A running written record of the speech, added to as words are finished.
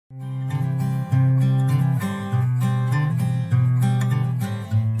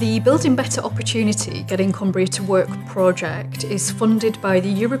The Building Better Opportunity Getting Cumbria to Work project is funded by the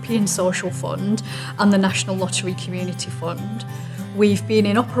European Social Fund and the National Lottery Community Fund. We've been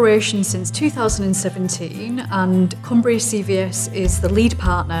in operation since 2017 and Cumbria CVS is the lead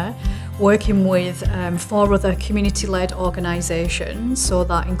partner, working with 4 other community-led organisations, so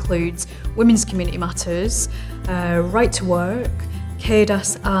that includes Women's Community Matters, Right to Work,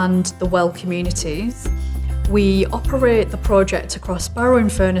 CADAS and the Well communities. We operate the project across Barrow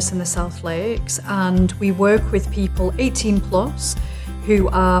and Furness in the South Lakes, and we work with people 18 plus who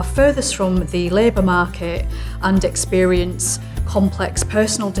are furthest from the labour market and experience complex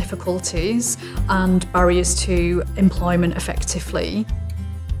personal difficulties and barriers to employment effectively.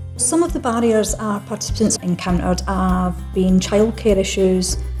 Some of the barriers our participants encountered have been childcare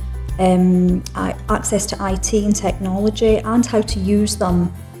issues, access to IT and technology and how to use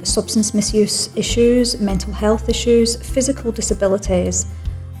them, substance misuse issues, mental health issues, physical disabilities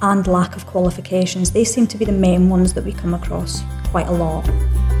and lack of qualifications. They seem to be the main ones that we come across quite a lot.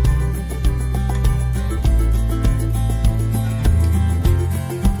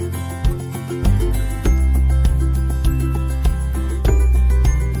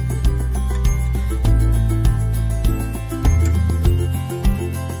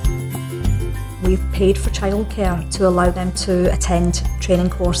 We've paid for childcare to allow them to attend training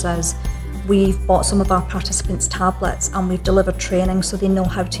courses. We've bought some of our participants tablets and we've delivered training so they know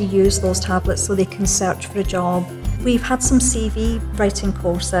how to use those tablets so they can search for a job. We've had some CV writing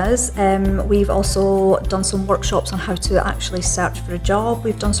courses. We've also done some workshops on how to actually search for a job.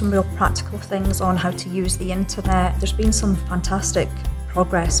 We've done some real practical things on how to use the internet. There's been some fantastic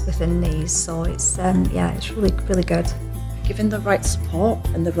progress within these, so it's it's really good. Given the right support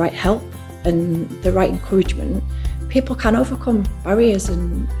and the right help and the right encouragement, people can overcome barriers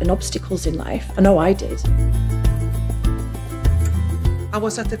and obstacles in life. I know I did. I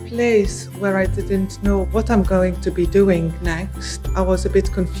was at a place where I didn't know what I'm going to be doing next. I was a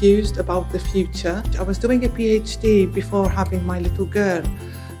bit confused about the future. I was doing a PhD before having my little girl,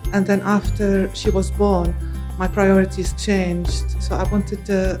 and then after she was born, my priorities changed. So I wanted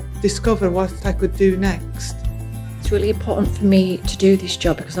to discover what I could do next. It's really important for me to do this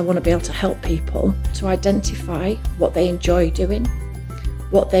job because I want to be able to help people to identify what they enjoy doing,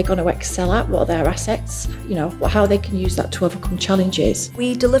 what they're going to excel at, what are their assets, how they can use that to overcome challenges.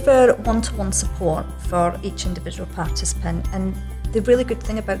 We deliver one-to-one support for each individual participant, and the really good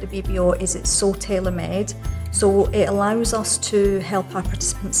thing about the BBO is it's so tailor-made, so it allows us to help our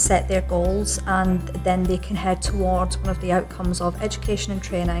participants set their goals and then they can head towards one of the outcomes of education and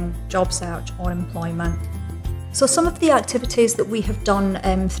training, job search or employment. So some of the activities that we have done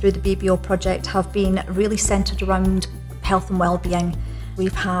through the BBO project have been really centred around health and wellbeing.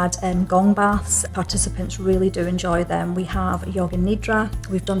 We've had gong baths, participants really do enjoy them. We have yoga nidra,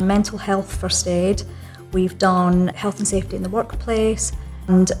 we've done mental health first aid, we've done health and safety in the workplace,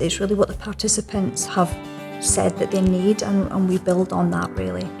 and it's really what the participants have said that they need, and we build on that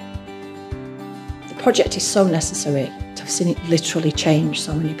really. The project is so necessary. I've seen it literally change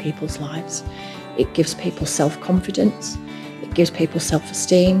so many people's lives. It gives people self-confidence, it gives people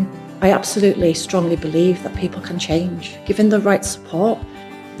self-esteem. I absolutely strongly believe that people can change. Given the right support,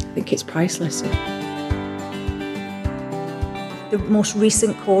 I think it's priceless. The most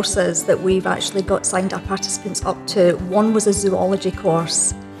recent courses that we've actually got signed our participants up to, one was a zoology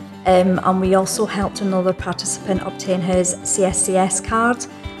course, and we also helped another participant obtain his CSCS card,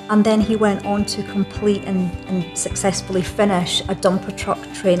 and then he went on to complete and successfully finish a dumper truck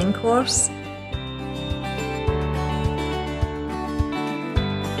training course.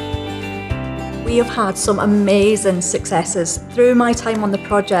 We have had some amazing successes through my time on the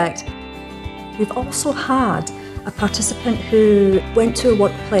project. We've also had a participant who went to a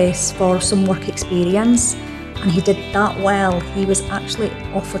workplace for some work experience and he did that well. He was actually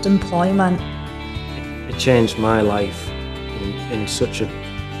offered employment. It changed my life in such a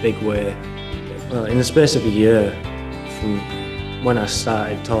big way. Well, in the space of a year, from when I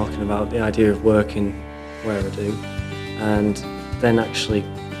started talking about the idea of working where I do, and then actually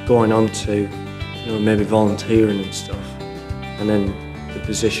going on to maybe volunteering and stuff, and then the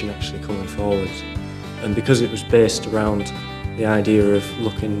position actually coming forward. And because it was based around the idea of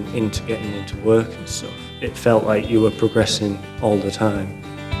looking into getting into work and stuff, it felt like you were progressing all the time.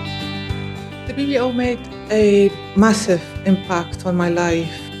 The BBO made a massive impact on my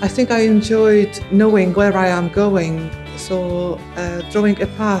life. I think I enjoyed knowing where I am going, so drawing a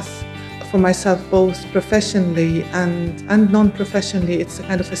path for myself both professionally and non-professionally. It's a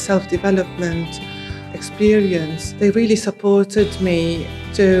kind of a self-development experience. They really supported me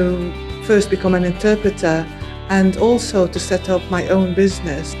to first become an interpreter and also to set up my own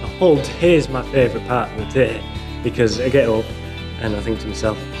business. The whole day is my favourite part of the day because I get up and I think to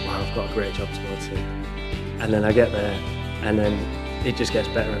myself, wow, I've got a great job to go to. And then I get there and then it just gets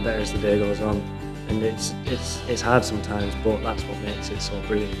better and better as the day goes on. And it's hard sometimes, but that's what makes it so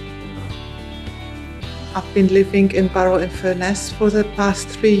brilliant. I've been living in Barrow-in-Furness for the past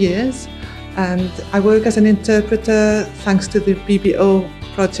 3 years, and I work as an interpreter thanks to the BBO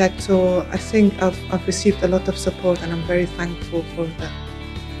project, so I think I've received a lot of support and I'm very thankful for that.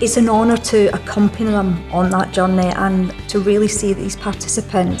 It's an honour to accompany them on that journey and to really see these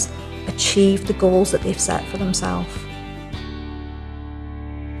participants achieve the goals that they've set for themselves.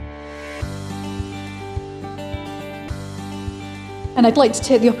 And I'd like to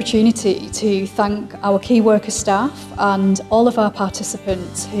take the opportunity to thank our key worker staff and all of our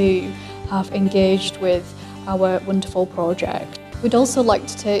participants who have engaged with our wonderful project. We'd also like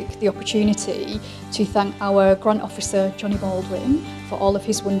to take the opportunity to thank our grant officer Johnny Baldwin for all of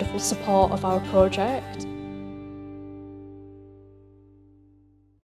his wonderful support of our project.